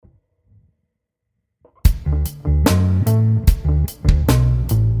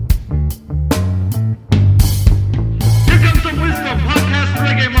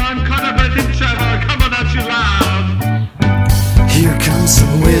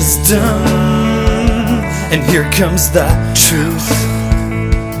wisdom, and here comes the truth.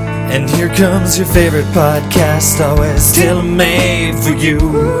 And here comes your favorite podcast, always tailor-made for you.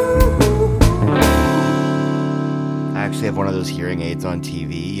 I actually have one of those hearing aids on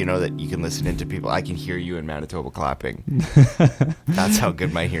TV, you know, that you can listen into people. I can hear you in Manitoba clapping. That's how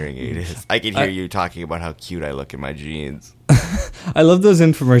good my hearing aid is. I can hear you talking about how cute I look in my jeans. I love those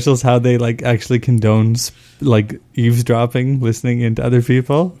infomercials, how they like actually condone like eavesdropping, listening into other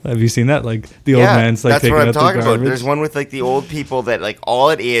people. Have you seen that? Like the old man's like that's taking what I'm out the talking about. garbage. There's one with like the old people that like all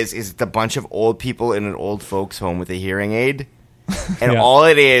it is a bunch of old people in an old folks home with a hearing aid. And all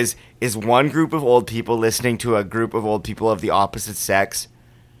it is one group of old people listening to a group of old people of the opposite sex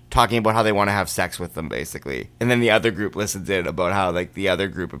talking about how they want to have sex with them, basically. And then the other group listens in about how like the other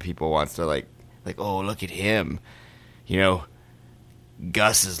group of people wants to like, oh, look at him. You know,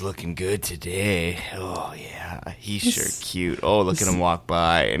 Gus is looking good today. Oh, yeah. He's sure cute. Oh, look at him walk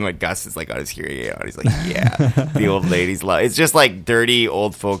by. And like Gus is like on his hearing aid on. He's like, yeah. The old ladies love. It's just like dirty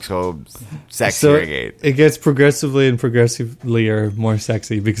old folks' homes sex hearing aid. It gets progressively more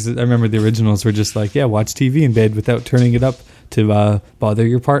sexy, because I remember the originals were just like, watch TV in bed without turning it up to bother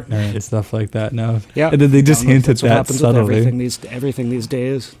your partner and stuff like that. Now, and then they just hint at that subtly. Everything these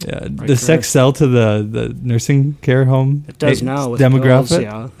days. Yeah, does sex sell to the nursing care home? It does now with demographic. Girls,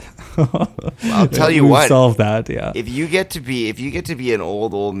 I'll tell you what. Solve that. Yeah. If you get to be an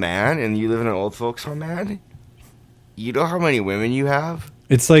old man and you live in an old folks home, man, you know how many women you have.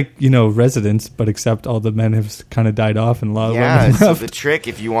 It's like, Residents, but except all the men have kind of died off and a lot of women so left. the trick,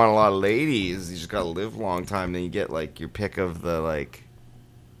 if you want a lot of ladies, you just gotta live a long time. Then you get like your pick of the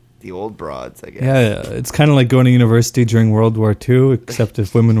old broads, I guess. Yeah, it's kind of like going to university during World War II, except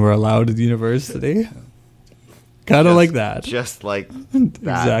if women were allowed at university. Kind of like that. Just like that.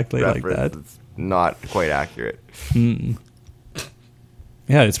 Exactly like that. It's not quite accurate. Mm.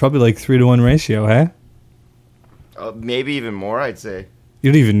 Yeah, it's probably like 3-to-1 ratio, huh? Maybe even more, I'd say.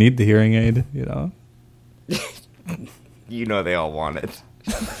 You don't even need the hearing aid, You know they all want it.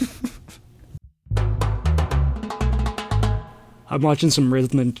 I'm watching some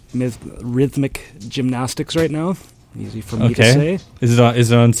rhythmic gymnastics right now. Easy for me to say. Is it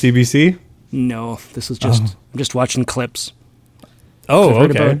on CBC? No, this is just I'm just watching clips. Oh,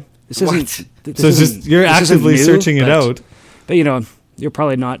 okay. You're actively searching it out. But you're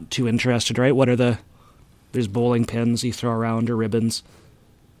probably not too interested, right? There's bowling pins you throw around or ribbons.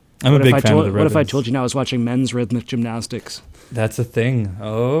 I'm a big fan of the ribbons. What if I told you now I was watching men's rhythmic gymnastics? That's a thing.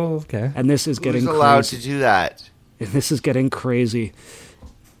 Oh, okay. And this is getting Who's allowed to do that? And this is getting crazy.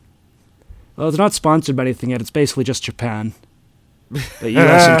 Well, it's not sponsored by anything yet. It's basically just Japan. But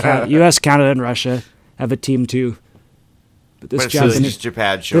US, Canada, and Russia have a team too. But this Japanese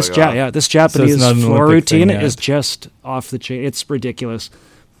Japan showing off. This Japanese floor routine is just off the chain. It's ridiculous.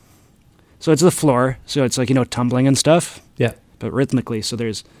 So it's the floor. So it's like tumbling and stuff. Yeah. But rhythmically. So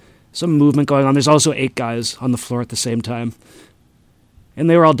there's some movement going on. There's also 8 guys on the floor at the same time. And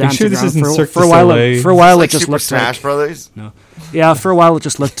they were all dancing around for a while. For a while, it just Super looked Smash like Brothers. No, yeah. For a while, it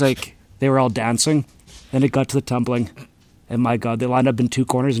just looked like they were all dancing. Then it got to the tumbling, and my God, they lined up in 2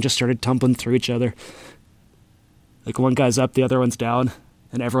 corners and just started tumbling through each other. Like one guy's up, the other one's down,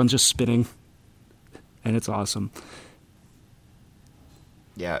 and everyone's just spinning, and it's awesome.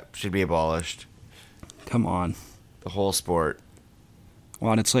 Yeah, should be abolished. Come on, the whole sport.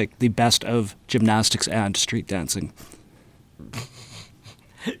 Well, and it's like the best of gymnastics and street dancing.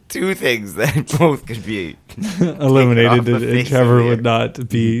 2 things that both could be eliminated, and Trevor would not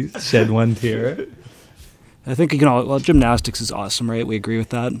be shed one tear. I think gymnastics is awesome, right? We agree with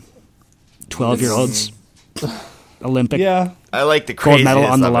that. 12-year-olds, Olympic. Yeah, I like the gold medal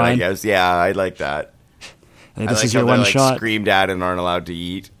on the line. I guess. Yeah, I like that. This like is your one shot. Screamed at and aren't allowed to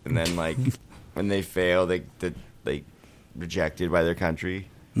eat, and then when they fail, they rejected by their country.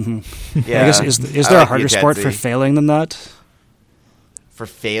 Mm-hmm. Yeah, I guess is there a harder sport for failing than that? For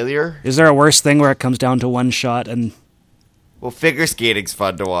failure? Is there a worse thing where it comes down to one shot and... Well, figure skating's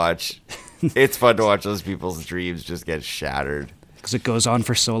fun to watch. It's fun to watch those people's dreams just get shattered. Because it goes on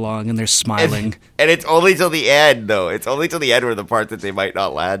for so long and they're smiling. And it's only till the end, though. It's only till the end where the part that they might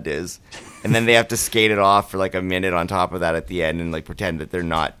not land is. And then they have to skate it off for like a minute on top of that at the end and like pretend that they're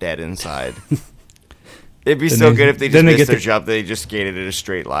not dead inside. It'd be so good if they just missed their jump. They just skated in a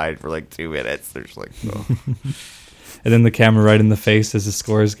straight line for like 2 minutes. They're just like, oh. And then the camera right in the face as the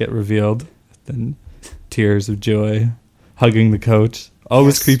scores get revealed. Then tears of joy, hugging the coach.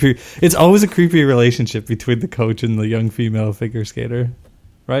 Always creepy. It's always a creepy relationship between the coach and the young female figure skater,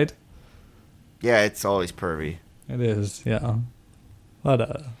 right? Yeah, it's always pervy. It is, yeah.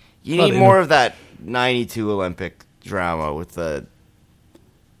 You need more of that 92 Olympic drama with the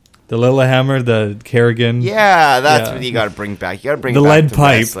The Lillehammer, the Kerrigan. Yeah, that's Yeah. what you got to bring back. You got to bring The it back lead to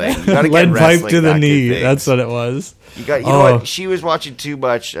pipe. wrestling. You gotta get Lead pipe wrestling to the back in knee. things. That's what it was. You know Oh. what? She was watching too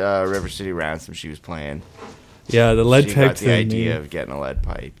much River City Ransom. She was playing. Yeah, the lead She pipe got to the the idea knee. of getting a lead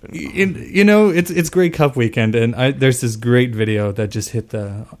pipe. And, It's Grey Cup weekend, and there's this great video that just hit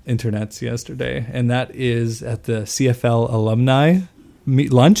the internets yesterday, and that is at the CFL alumni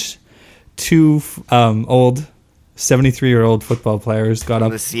lunch. Two old 73-year-old football players got From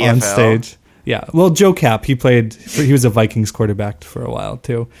up the CFL? on stage. Yeah, well, Joe Cap, he was a Vikings quarterback for a while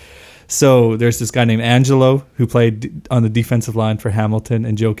too. So there's this guy named Angelo who played on the defensive line for Hamilton,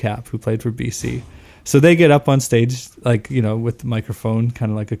 and Joe Cap who played for BC. So they get up on stage, with the microphone,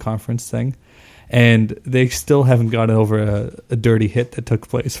 kind of like a conference thing. And they still haven't gotten over a dirty hit that took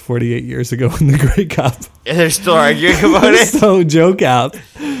place 48 years ago in the Grey Cup. and they're still arguing about it. So Joe Cap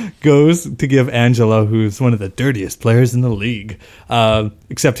goes to give Angelo, who's one of the dirtiest players in the league,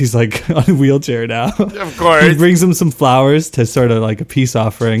 except he's like on a wheelchair now. Of course. He brings him some flowers to sort of like a peace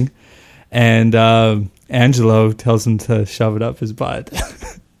offering. And Angelo tells him to shove it up his butt.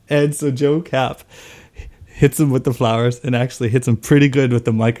 And so Joe Cap hits him with the flowers and actually hits him pretty good with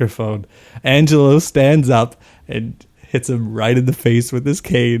the microphone. Angelo stands up and hits him right in the face with his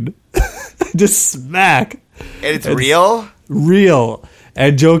cane. Just smack. And it's real? Real.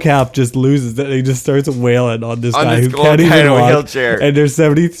 And Joe Cap just loses it. He just starts wailing on this On guy this who old can't guy in even a walk. wheelchair. And there's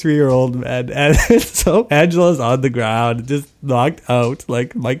 73-year-old men. And so Angelo's on the ground, just knocked out.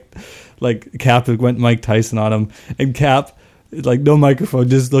 Like Cap went Mike Tyson on him. And Cap, no microphone,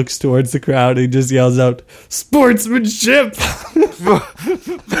 just looks towards the crowd. And he just yells out, "Sportsmanship!"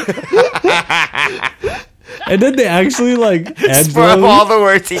 And then they actually From all the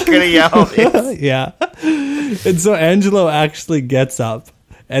words he could have yelled. yeah. And so Angelo actually gets up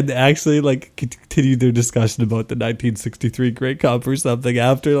and actually continued their discussion about the 1963 Grey Cup or something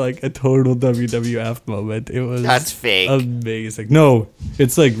after a total WWF moment. It was That's fake. amazing. No,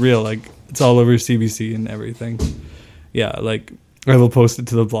 it's real. It's all over CBC and everything. Yeah, I will post it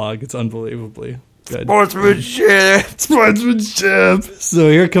to the blog. It's unbelievably good. Sportsmanship. Sportsmanship. So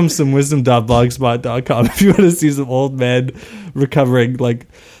here comes some wisdom.blogspot.com if you want to see some old men recovering.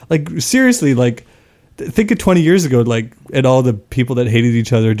 Seriously, think of 20 years ago, and all the people that hated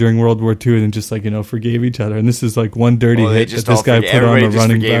each other during World War II and just forgave each other. And this is one dirty hit that this guy put on a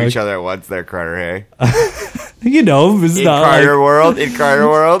running forgave back. each other at once there, Carter, hey? It's In not Carter world,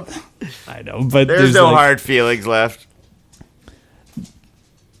 I know, but there's no hard feelings left.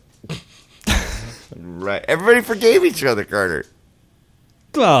 Right. Everybody forgave each other, Carter.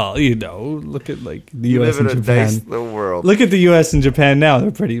 Well, look at the We U.S. live and in a Japan. nice little world. Look at the U.S. and Japan now.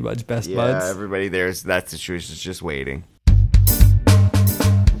 They're pretty much best Yeah, buds. everybody there's that situation's just waiting.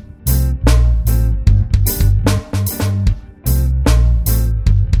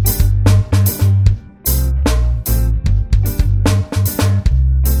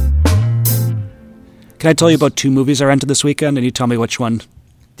 Can I tell you about 2 movies I rented this weekend, and you tell me which one?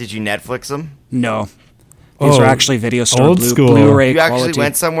 Did you Netflix them? No. These are actually video store old school. Blu-ray You actually quality.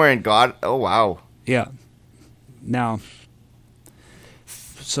 went somewhere and got... Oh, wow. Yeah. Now,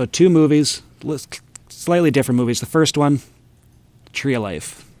 so 2 movies, slightly different movies. The first one, Tree of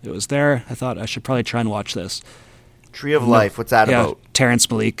Life. It was there. I thought I should probably try and watch this. Tree of Life, what's that Yeah, about? Terrence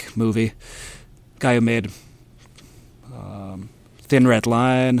Malick movie. Guy who made Thin Red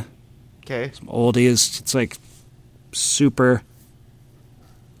Line, Okay. oldies. It's super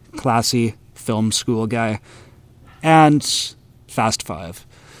classy film school guy. And Fast Five.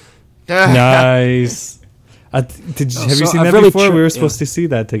 Nice. Have you So seen I've that really before? We were yeah. supposed to see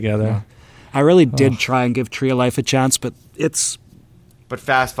that together. I really did try and give Tree of Life a chance, but it's But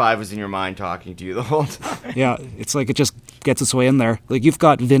Fast Five was in your mind talking to you the whole time. yeah, it's it just gets its way in there. You've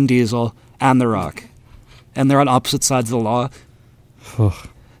got Vin Diesel and The Rock, and they're on opposite sides of the law.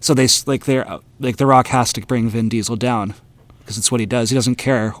 So The Rock has to bring Vin Diesel down because it's what he does. He doesn't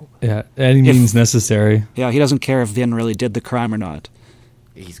care. Yeah, any means necessary. Yeah, he doesn't care if Vin really did the crime or not.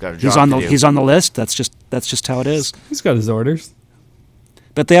 He's got a job He's on the to do. he's on the list. That's just how it is. He's got his orders.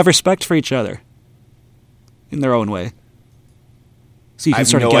 But they have respect for each other in their own way. So you I can have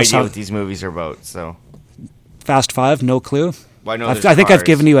sort no of guess idea how what these movies are about, so... Fast Five, no clue. Well, I know I there's think I've cars.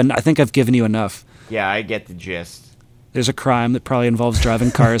 given you enough. Yeah, I get the gist. There's a crime that probably involves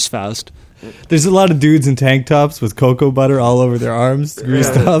driving cars fast. There's a lot of dudes in tank tops with cocoa butter all over their arms,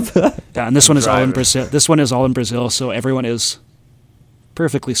 greased up. Yeah, and this one is all in Driving. Brazil. This one is all in Brazil, so everyone is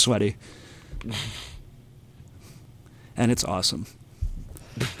perfectly sweaty, and it's awesome.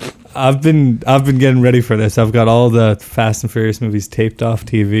 I've been getting ready for this. I've got all the Fast and Furious movies taped off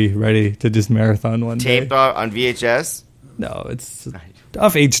TV, ready to just marathon one Taped day. on VHS? No, it's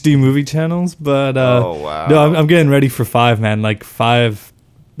off HD movie channels, but Oh, wow. no, I'm getting ready for 5, man. Like 5,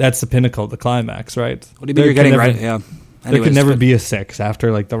 that's the pinnacle, the climax, right? What do you mean you're getting ready? Yeah. There Anyways, could never good. be a 6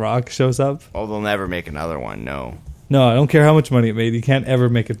 after like The Rock shows up. Oh, they'll never make another one. No. No, I don't care how much money it made. You can't ever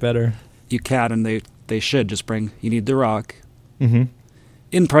make it better. You can, and they should just bring. You need The Rock Mm-hmm.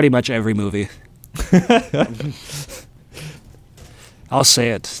 in pretty much every movie. I'll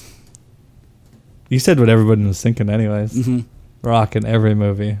say it. You said what everybody was thinking, anyways. Mm-hmm. Rock in every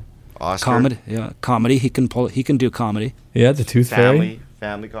movie. Oscar. Comedy, yeah, comedy. He can pull. He can do comedy. Yeah, the Tooth Fairy.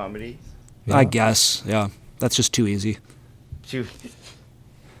 Family comedy. Yeah. I guess. Yeah, that's just too easy.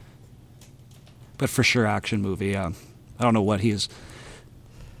 But for sure, action movie. Yeah, I don't know what he is.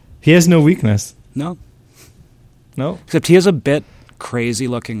 He has no weakness. No, No. except he is a bit crazy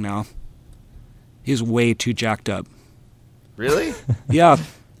looking now. He's way too jacked up. Really? Yeah,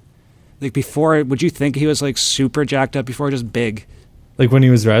 like before, would you think he was like super jacked up before, just big? Like when he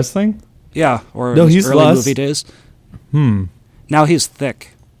was wrestling? Yeah, or No, his he's early lost- movie days. Hmm. Now he's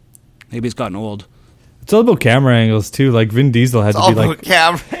thick. Maybe he's gotten old. It's all about camera angles too. Like Vin Diesel had It's to all be like, about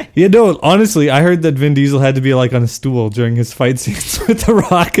camera. yeah, no. Honestly, I heard that Vin Diesel had to be like on a stool during his fight scenes with The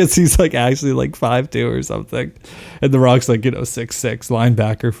Rock, because he's like actually like 5'2" or something, and The Rock's like 6'6"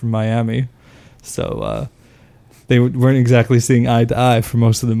 linebacker from Miami. So they weren't exactly seeing eye to eye for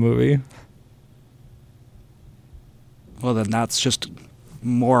most of the movie. Well, then that's just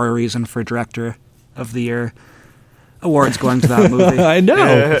more a reason for Director of the Year awards going to that movie. I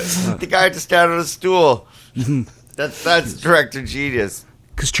know. The guy just stand on a stool. Mm-hmm. That's director genius.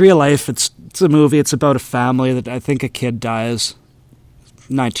 Because Tree of Life, it's a movie. It's about a family that I think a kid dies,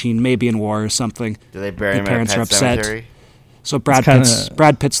 19, maybe in war or something. Do they bury The him parents in are a pet upset. cemetery? So Brad It's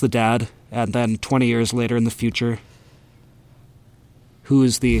kinda- Pitt's the dad, and then 20 years later in the future,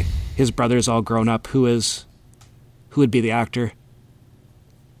 his brother's all grown up. Who would be the actor?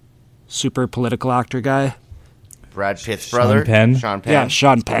 Super political actor guy. Brad Pitt's Sean brother? Penn? Sean Penn. Yeah,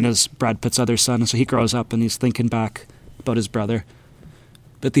 Sean Penn is Brad Pitt's other son, so he grows up and he's thinking back about his brother.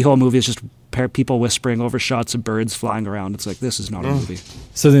 But the whole movie is just people whispering over shots of birds flying around. It's like, this is not a movie.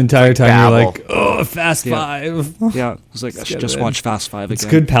 So the entire time Babel. you're like, oh, Fast Yeah. 5. Yeah, it's like, I should get just it in. watch Fast 5 It's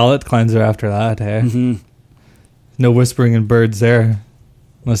again. good palate cleanser after that, hey? Hmm. No whispering in birds there.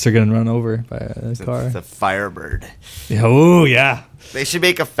 Unless they're getting run over by a car. It's a Firebird. Yeah, oh, yeah. They should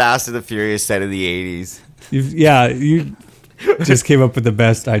make a Fast and the Furious set of the 80s. You just came up with the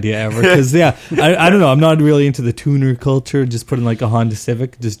best idea ever. Because, I don't know. I'm not really into the tuner culture. Just putting like a Honda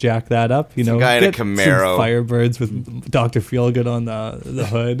Civic, just jack that up. You know, guy in a Get some Camaro. Firebirds with Dr. Feelgood on the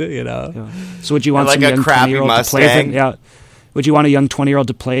hood, you know. Yeah. So would you want Like some a young crappy 20-year-old to play Mustang? Vin? Yeah. Would you want a young 20-year-old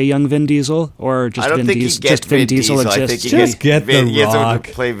to play a young Vin Diesel, or just I don't Vin think Diesel? he gets Just Vin Diesel I think exists. he Just get The he gets Rock.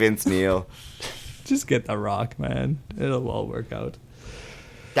 to play Vince Neil. Just get The Rock, man. It'll all work out.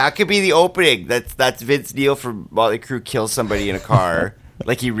 That could be the opening. That's Vince Neil from Motley Crue kills somebody in a car,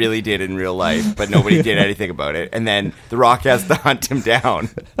 like he really did in real life, but nobody did anything about it. And then The Rock has to hunt him down.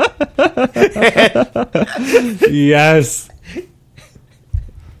 Yes. I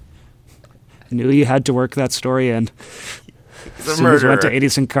knew you had to work that story in. He's As a soon as we went to murderer.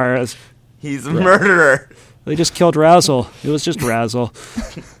 80s and cars. He's a murderer. They just killed Razzle. It was just Razzle.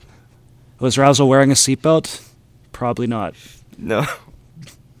 Was Razzle wearing a seatbelt? Probably not. No.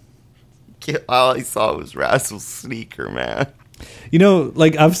 All I saw was Razzle's sneaker, man. You know,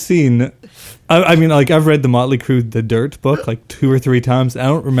 like I've seen, I mean, like I've read the Motley Crue The Dirt book like 2 or 3 times. I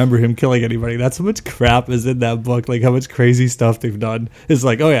don't remember him killing anybody. That's how much crap is in that book. Like how much crazy stuff they've done. It's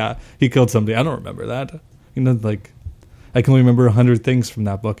like, oh yeah, he killed somebody. I don't remember that. You know, like I can only remember 100 things from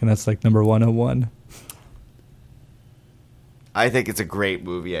that book, and that's like number 101. I think it's a great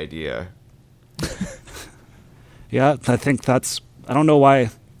movie idea. Yeah, I think that's... I don't know why...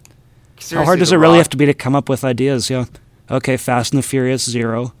 Seriously, How hard does The it really Rock- have to be to come up with ideas? Yeah. Okay, Fast and the Furious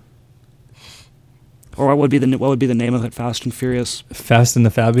 0. Or what would be the name of it? Fast and Furious. Fast and the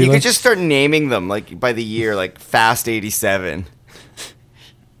Fabulous. You could just start naming them like by the year, like Fast 87.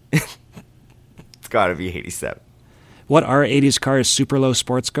 It's got to be 87. What are 80s cars? Super low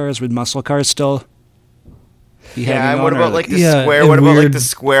sports cars with muscle cars still? Be Yeah, hanging and what on, or about like the Yeah, square? and What about like weird- the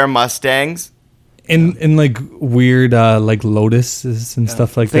square Mustangs? in like weird like Lotuses and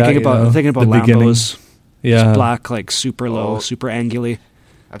stuff like that. thinking about the beginning. Lambos? Yeah, Just black, like super low, Oh. super angularly.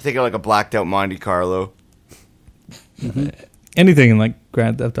 I'm thinking like a blacked out Monte Carlo. anything in like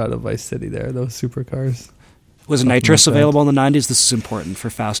Grand Theft Auto Vice City. There, those supercars. Was Something nitrous like that. available in the 90s? This is important for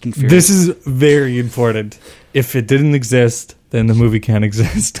Fast and Furious. This is very important. If it didn't exist, then the movie can't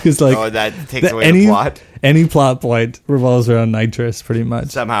exist. Because like Oh, that takes the- away the plot. Any plot point revolves around nitrous, pretty much.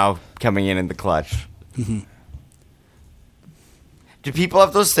 Somehow coming in the clutch. Do people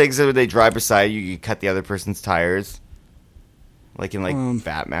have those things that when they drive beside you, you cut the other person's tires? Like in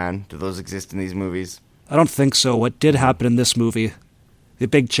Batman? Do those exist in these movies? I don't think so. What did happen in this movie, the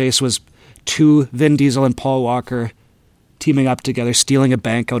big chase was Vin Diesel and Paul Walker teaming up together, stealing a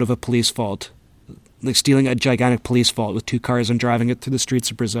bank out of a police vault. Like stealing a gigantic police vault with 2 cars and driving it through the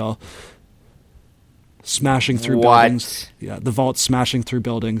streets of Brazil. Smashing through buildings. Yeah, the vault smashing through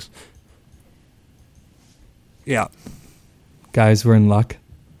buildings. Yeah. Guys, we're in luck.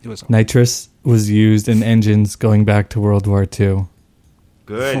 It was Nitrous was used in engines going back to World War II.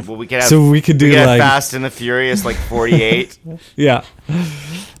 Good. Well, we could have. So we could do like Fast and the Furious, like 48. Yeah.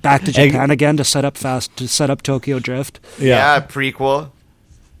 Back to Japan again to set up Tokyo Drift. Yeah, prequel.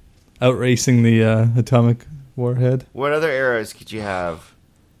 Outracing the atomic warhead. What other eras could you have?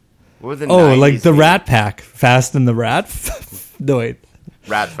 What were the 90s, like the Rat Pack. Fast and the Rat? No, wait.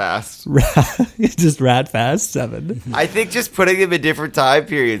 Rat Fast. Just Rat Fast 7. I think just putting them in different time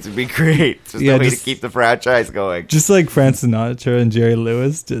periods would be great. It's just a way to keep the franchise going. Just like Frank Sinatra and Jerry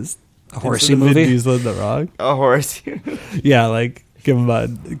Lewis, just a horsey movie. Vin Diesel and The Rock. A horsey. Yeah, like give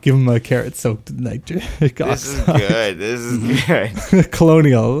him a carrot soaked in nitric This is good. This is good.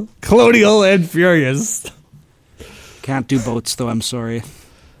 Colonial and Furious. Can't do boats though. I'm sorry.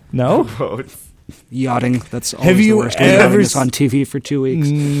 No Boats. Yachting. That's always Have you the worst. ever It's on TV for 2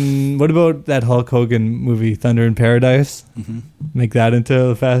 weeks. What about that Hulk Hogan movie, Thunder in Paradise? Mm-hmm. Make that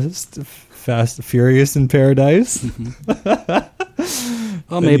into Fast Furious in Paradise. Mm-hmm.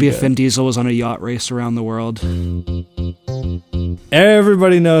 Well, maybe if Vin Diesel was on a yacht race around the world.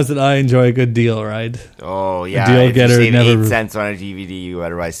 Everybody knows that I enjoy a good deal, right? Oh yeah, a deal if getter you save never 8 cents on a DVD, you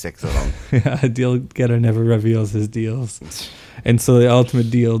better buy 6 of them. Yeah, a deal getter never reveals his deals. And so the ultimate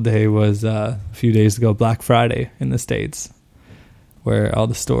deal day was a few days ago, Black Friday in the States, where all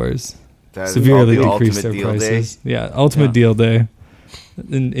the stores severely decreased their prices. Yeah, ultimate deal day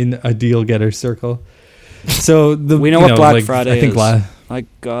in a deal getter circle. So we know what Black Friday is. My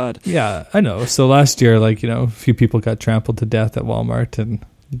God. Yeah, I know. So last year, a few people got trampled to death at Walmart, and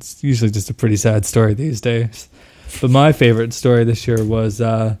it's usually just a pretty sad story these days. But my favorite story this year was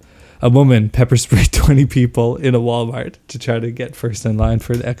a woman pepper sprayed 20 people in a Walmart to try to get first in line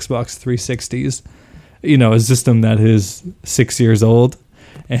for the Xbox 360s. A system that is 6 years old,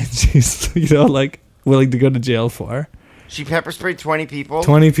 and she's, willing to go to jail for. She pepper sprayed 20 people?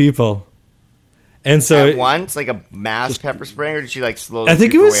 20 people. And so at once, like a mass pepper spraying, or did she slowly? I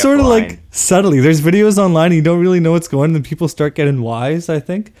think it was sort of subtly. There's videos online, and you don't really know what's going on, and then people start getting wise, I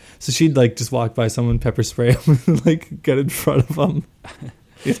think. So she'd just walk by someone, pepper spray them, and get in front of them.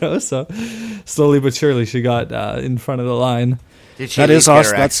 So slowly but surely she got in front of the line. Did she get her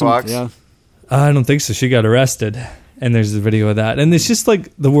Xbox? Yeah. I don't think so. She got arrested, and there's a video of that. And it's just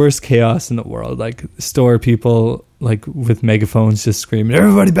the worst chaos in the world. Store people with megaphones just screaming,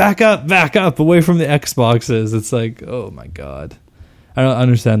 "Everybody back up, away from the Xboxes." It's oh my God. I don't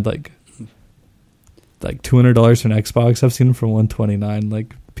understand $200 for an Xbox. I've seen them for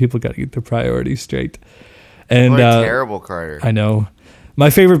 $129. People got to get their priorities straight. And terrible, Carter. I know. My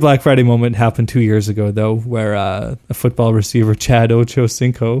favorite Black Friday moment happened 2 years ago, though, where a football receiver, Chad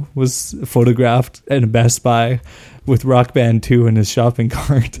Ochocinco, was photographed at a Best Buy with Rock Band 2 in his shopping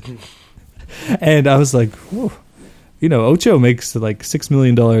cart. And I was like, whoa. Ocho makes $6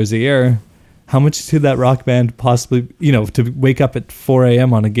 million a year. How much did that Rock Band possibly, to wake up at 4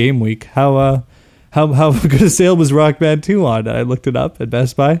 a.m. on a game week? How good a sale was Rock Band 2 on? I looked it up at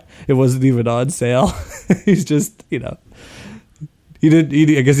Best Buy. It wasn't even on sale. He's just, I guess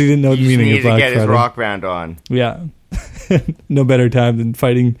he didn't know the meaning of Black Friday. He needed to get his Rock Band on. Yeah. No better time than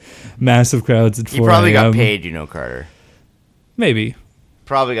fighting massive crowds at 4 a.m. He probably got paid, Carter. Maybe.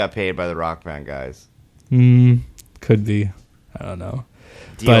 Probably got paid by the Rock Band guys. Could be. I don't know.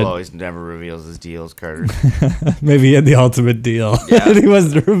 Deal always never reveals his deals, Carter. Maybe he had the ultimate deal. Yeah. And he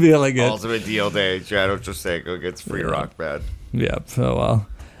wasn't revealing it. Ultimate deal day. Chad Ochocinco gets free Rock Band. Yeah. Oh, well.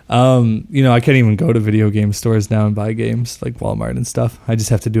 I can't even go to video game stores now and buy games like Walmart and stuff. I just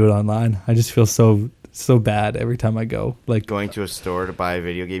have to do it online. I just feel so bad every time I go. Going to a store to buy a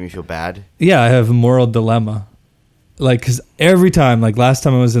video game, you feel bad? Yeah, I have a moral dilemma. Because every time, last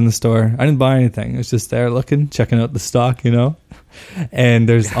time I was in the store, I didn't buy anything. I was just there looking, checking out the stock, And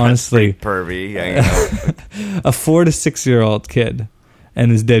there's honestly pervy, a 4 to 6 year old kid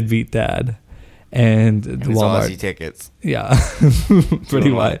and his deadbeat dad. And the Walmart Aussie tickets. Yeah,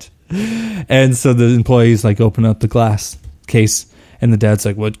 pretty much. And so the employees open up the glass case, and the dad's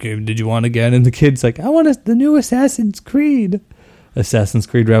like, "What game did you want again?" And the kid's like, "I want the new Assassin's Creed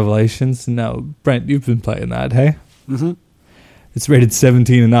Revelations." Now, Brent, you've been playing that, hey? Mm-hmm. It's rated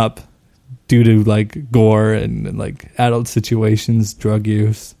 17 and up. due to like gore and like adult situations, drug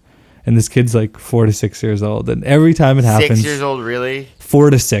use. And this kid's like 4 to 6 years old, and every time it happens, 6 years old, really? 4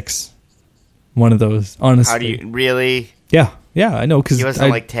 to 6, one of those. Honestly, How do you really? Yeah, I know because He wasn't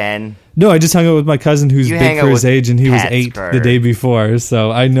like 10. No, I just hung out with my cousin who's You hang big out for his with age, and he was pets, 8 Carter. the day before,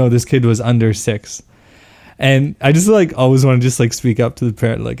 so I know this kid was under 6. And I just like always want to just like speak up to the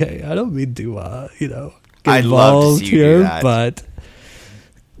parent, like, hey, I don't mean to, get I'd love to involved see you do here, that. but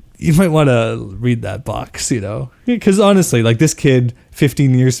you might want to read that box, because honestly, like this kid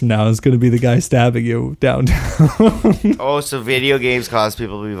 15 years from now is going to be the guy stabbing you downtown. Oh, so video games cause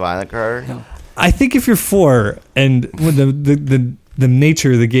people to be violent, Carter? I think if you're 4 and when the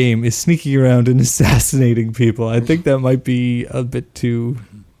nature of the game is sneaking around and assassinating people, I think that might be a bit too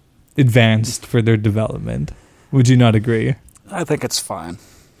advanced for their development. Would you not agree? I think it's fine.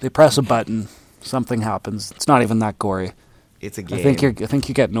 They press a button, something happens. It's not even that gory. It's a game. I think you're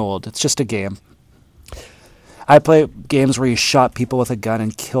getting old. It's just a game. I play games where you shot people with a gun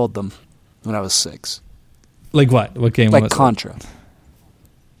and killed them when I was 6. Like what? What game Like was Contra. it?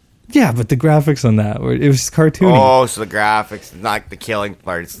 Yeah, but the graphics on that, it was cartoony. Oh, so the graphics, not the killing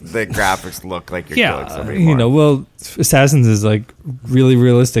parts. The graphics look like you're killing somebody more. well, Assassins is like really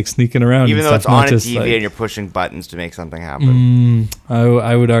realistic, sneaking around. Even and though it's stuff, not on a just, TV like- and you're pushing buttons to make something happen.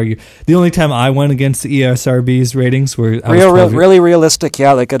 I would argue the only time I went against the ESRB's ratings were Really realistic,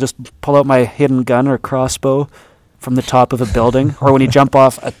 yeah. Like I just pull out my hidden gun or crossbow from the top of a building, or when you jump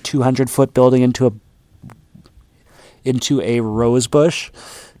off a 200-foot building into a rose bush.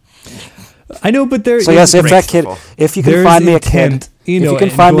 I know, but there. So yes, if that kid, graceful. if you There can is find me a intent, kid, you if know, you can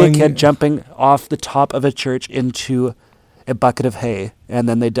and find me a going- kid jumping off the top of a church into a bucket of hay and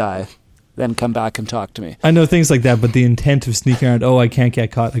then they die, then come back and talk to me. I know things like that, but the intent of sneaking around, I can't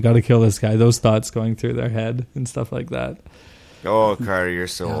get caught, I got to kill this guy, those thoughts going through their head and stuff like that. Oh, Carter, you're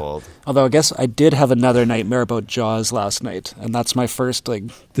so old. Although I guess I did have another nightmare about Jaws last night, and that's my first The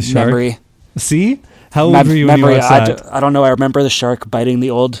shark? memory. See? How old were you when you memory. watched that? I don't know. I remember the shark biting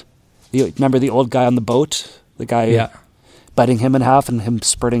remember the old guy on the boat? The guy Yeah. biting him in half and him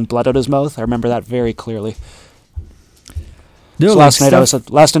spurting blood out his mouth. I remember that very clearly. No, So like last night I stuff-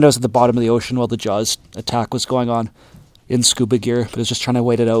 was at the bottom of the ocean while the Jaws attack was going on in scuba gear, but I was just trying to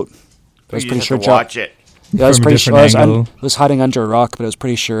wait it out. I was You pretty just sure have to watch it. Yeah, I was From a pretty sure different I angle. was hiding under a rock, but I was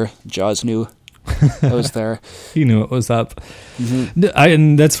pretty sure Jaws knew I was there. You knew it was up. Mm-hmm.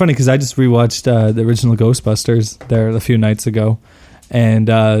 And that's funny because I just rewatched the original Ghostbusters there a few nights ago, and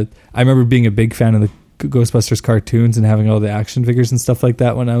I remember being a big fan of the Ghostbusters cartoons and having all the action figures and stuff like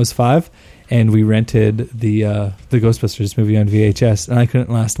that when I was 5. And we rented the Ghostbusters movie on VHS, and I couldn't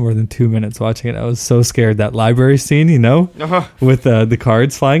last more than 2 minutes watching it. I was so scared. That library scene, with the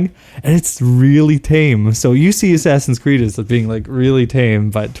cards flying, and it's really tame. So you see Assassin's Creed as being like really tame,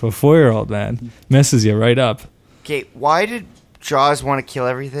 but to a 4-year-old man, messes you right up. Okay, why did Jaws want to kill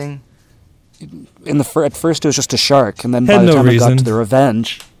everything? At first it was just a shark, and then Had by the no time it reason. got to the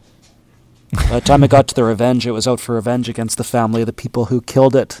revenge, it was out for revenge against the family of the people who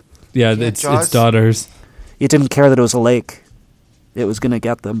killed it. Yeah, Yeah, it's Jaws- daughters. It didn't care that it was a lake. It was going to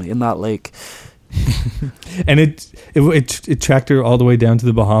get them in that lake. And it tracked her all the way down to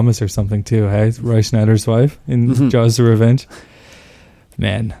the Bahamas or something too. Hey, Roy Schneider's wife in Jaws: The Revenge.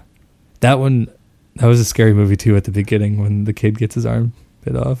 Man, that was a scary movie too. At the beginning, when the kid gets his arm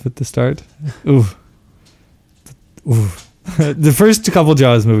bit off at the start. Ooh. The first couple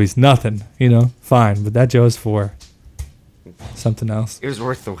Jaws movies, nothing. Fine, but that Jaws 4, something else. It was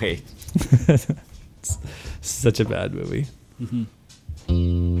worth the wait. Such a bad movie.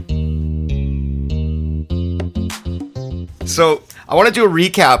 So I want to do a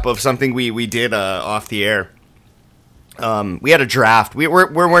recap of something we did off the air. We had a draft.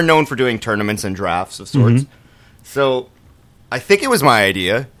 We're known for doing tournaments and drafts of sorts. So I think it was my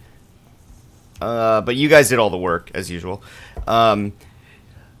idea, but you guys did all the work as usual.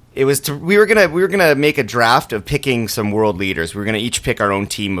 It was we were gonna make a draft of picking some world leaders. We were gonna each pick our own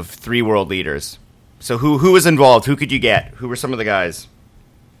team of 3 world leaders. So who was involved? Who could you get? Who were some of the guys?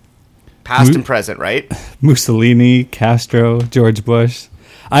 Past and present, right? Mussolini, Castro, George Bush.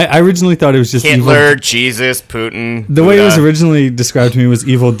 I originally thought it was just Hitler, evil. Jesus, Putin. The way it was Buddha, originally described to me was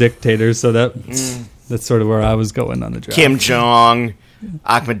evil dictators, so that's sort of where I was going on the draft. Kim Jong,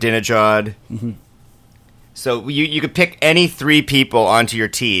 Ahmadinejad. So you could pick any 3 people onto your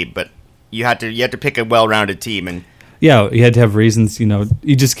team, but you had to pick a well-rounded team. And Yeah, you had to have reasons.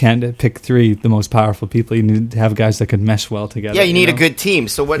 You just can't pick 3 the most powerful people. You need to have guys that could mesh well together. yeah, you need know? a good team.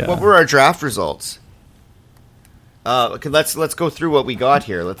 So what Yeah. were our draft results? Okay, let's go through what we got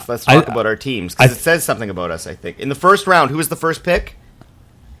here. Let's talk about our teams because it says something about us. I think in the first round, who was the first pick?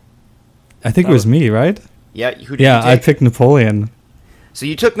 I think it was me, right? Yeah, who did you Yeah, I take? picked Napoleon. So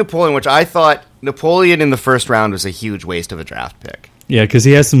you took Napoleon, which I thought Napoleon in the first round was a huge waste of a draft pick. Yeah, because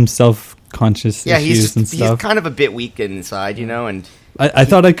he has some self-conscious Yeah, issues and he's stuff. kind of a bit weak inside, and I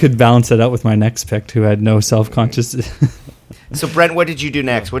thought I could balance it out with my next pick, who had no self-conscious. so Brent, what did you do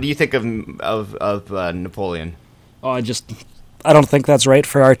next? What do you think of Napoleon? Oh, I don't think that's right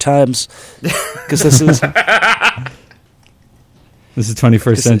for our times. Because this is... This is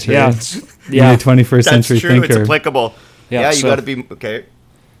 21st century. Yeah. You're a 21st That's century true. thinker. It's applicable. Yeah, Yeah, you so- got to be okay.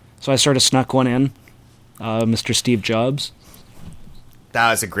 So I sort of snuck one in. Mr. Steve Jobs.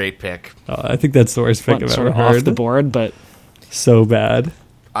 That was a great pick. Oh, I think that's the worst pick Went I've sort ever of off heard. the board, but So bad.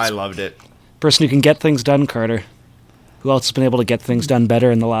 I loved it. person who can get things done, Carter. Who else has been able to get things done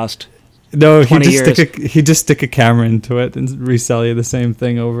better in the last... No, 20 he'd just stick a camera into it and resell you the same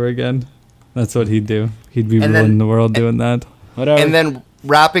thing over again. That's what he'd do. He'd be And ruling then- the world doing that. Whatever. And then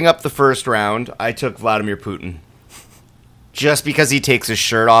wrapping up the first round, I took Vladimir Putin. Just because he takes his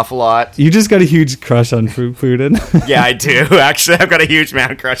shirt off a lot. You just got a huge crush on Putin. Yeah, I do. Actually, I've got a huge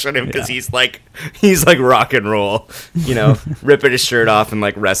man crush on him because he's like rock and roll, ripping his shirt off and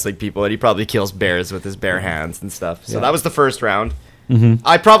like wrestling people, and he probably kills bears with his bare hands and stuff. So that was the first round. Mm-hmm.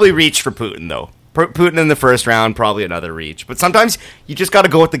 I probably reached for Putin though. Putin in the first round, probably another reach. But sometimes you just got to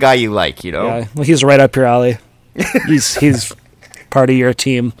go with the guy you like, Yeah, well, he's right up your alley. He's part of your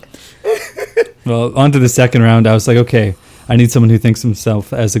team. Well, on to the second round, I was like, okay, I need someone who thinks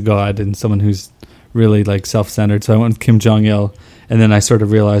himself as a god and someone who's really like self-centered. So I went with Kim Jong-il. And then I sort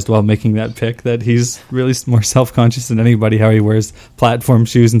of realized while making that pick that he's really more self-conscious than anybody, how he wears platform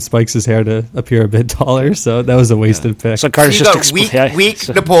shoes and spikes his hair to appear a bit taller. So that was a wasted pick. So So Carter's you just got weak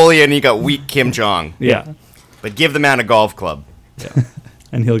Napoleon, you got weak Kim Jong. Yeah. But give the man a golf club.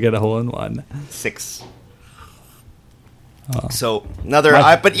 And he'll get a hole in one. 6. Oh. So another,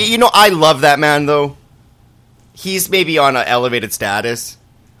 My- but I love that man though. He's maybe on an elevated status.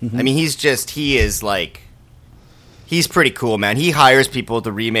 I mean, he's pretty cool, man. He hires people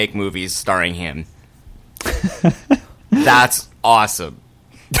to remake movies starring him. That's awesome.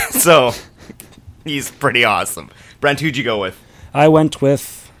 So he's pretty awesome. Brent, who'd you go with? I went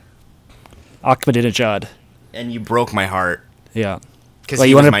with Ahmadinejad. And you broke my heart Yeah. because Well, he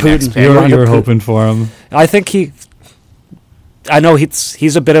you was wanted my Putin. next You pick. were, Yeah, you were Putin. hoping for him. I think I know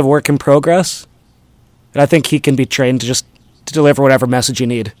he's a bit of a work in progress. And I think he can be trained to deliver whatever message you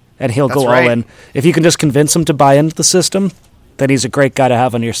need. And he'll That's go right. all in. If you can just convince him to buy into the system, then he's a great guy to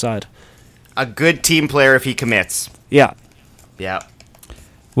have on your side. A good team player if he commits. Yeah. Yeah.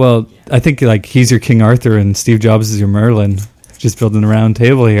 Well, I think like he's your King Arthur and Steve Jobs is your Merlin. Just building a round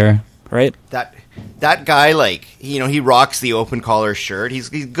table here. Right? That guy, like, he rocks the open collar shirt.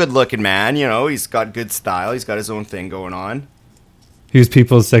 He's a good looking man, he's got good style. He's got his own thing going on. He was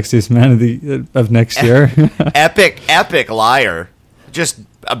People's Sexiest Man of next year. Epic liar. Just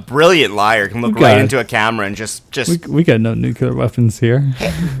a brilliant liar. Can look Okay. right into a camera and just. we got no nuclear weapons here.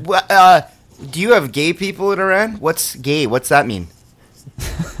 Do you have gay people in Iran? What's gay? What's that mean?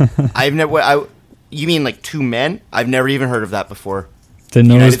 You mean like two men? I've never even heard of that before. Didn't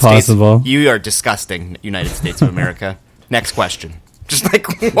know it was United States, possible. you are disgusting, United States of America. Next question. Just like,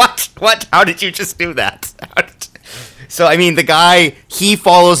 what? How did you just do that? So, I mean, the guy, he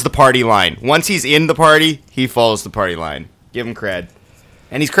follows the party line. Once he's in the party, he follows the party line. Give him cred.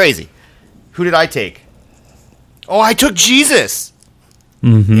 And he's crazy. Who did I take? Oh, I took Jesus.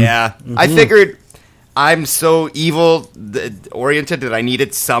 Mm-hmm. Yeah. I figured I'm so evil-oriented that I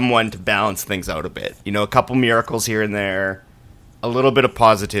needed someone to balance things out a bit. A couple miracles here and there. A little bit of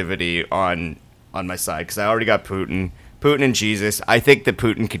positivity on my side. Because I already got Putin. Putin and Jesus. I think that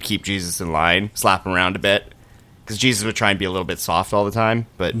Putin could keep Jesus in line. Slap him around a bit. Because Jesus would try and be a little bit soft all the time.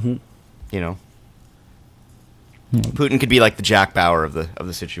 But, Putin could be like the Jack Bauer of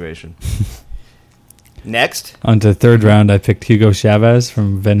the situation. Next. On to the third round, I picked Hugo Chavez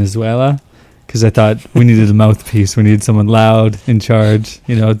from Venezuela because I thought we needed a mouthpiece. We needed someone loud, in charge,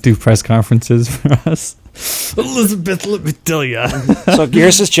 do press conferences for us. Elizabeth, let me tell you. So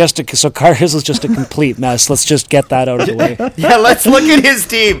yours is Carter's is just a complete mess. Let's just get that out of the way. Yeah, let's look at his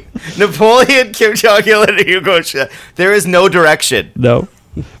team. Napoleon, Kim Jong-il, and Hugo Chavez. There is no direction. No.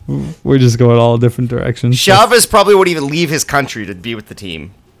 We're just going all different directions. Chavez probably wouldn't even leave his country to be with the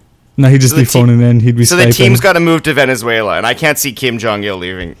team. No, he'd just So be the team- phoning in. He'd be So Skyping. the team's got to move to Venezuela, and I can't see Kim Jong-il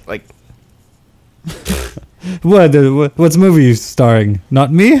leaving. Like, What's the movie you starring?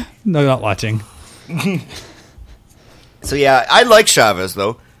 Not me? No, not watching. so yeah, I like Chavez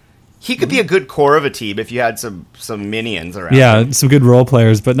though. He could be a good core of a team if you had some minions around. Yeah, some good role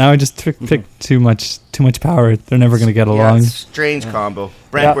players, but now I just picked too much power. They're never going to get Yeah, along. strange combo.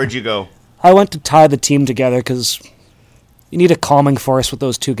 Brent, Yeah. where'd you go? I went to tie the team together because you need a calming force with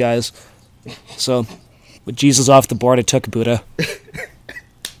those two guys. So, with Jesus off the board, I took Buddha.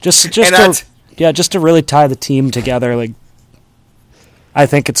 Just to really tie the team together. Like, I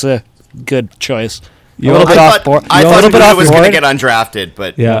think it's a good choice. I thought Buddha was going to get undrafted,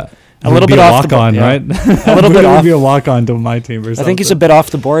 but yeah. A little bit off the board, right? A little bit off. Would be a walk-on to my team or something. I think he's a bit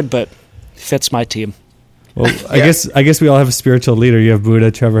off the board, but fits my team. Well, I guess we all have a spiritual leader. You have Buddha,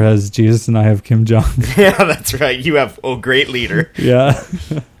 Trevor has Jesus, and I have Kim Jong. Yeah, that's right. You have a great leader. Yeah.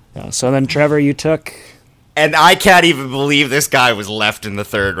 So then, Trevor, you took... And I can't even believe this guy was left in the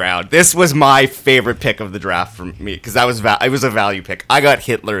third round. This was my favorite pick of the draft for me, because it was a value pick. I got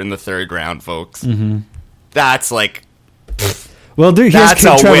Hitler in the third round, folks. Mm-hmm. That's like... Well, dude, that's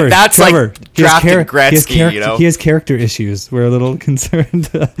a win. That's Trevor, like drafting Gretzky, you know? He has character issues. We're a little concerned.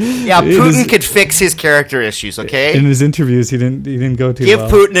 Yeah, Putin could fix his character issues, okay? In his interviews, he didn't go too well.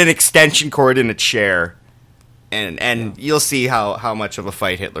 Give Putin an extension cord and a chair, and you'll see how much of a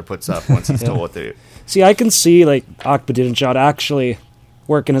fight Hitler puts up once he's told what to do. See, I can see, like, Ahmadinejad actually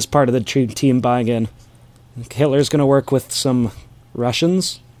working as part of the team buying in. Hitler's going to work with some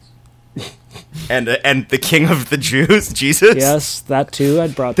Russians. And the king of the Jews, Jesus? Yes, that too.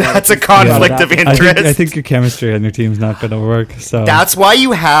 I'd brought that That's up. a conflict of interest. I think your chemistry on your team's not going to work. So that's why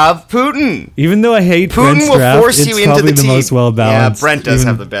you have Putin. Even though I hate Putin Brent's will draft, force you it's into probably the the team. most well balanced. Yeah, Brent does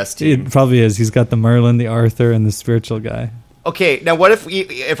have the best team. It probably is. He's got the Merlin, the Arthur, and the spiritual guy. Okay, now what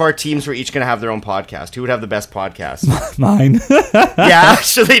if our teams were each going to have their own podcast? Who would have the best podcast? Mine. Yeah,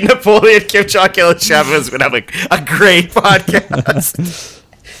 actually, Napoleon, Kim Jong-il, and Chavez would have a great podcast.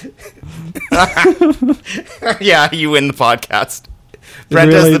 Yeah, you win the podcast.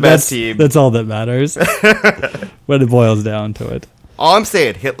 Brent has the best team. That's all that matters when it boils down to it. All I'm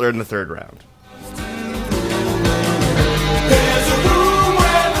saying, Hitler in the third round.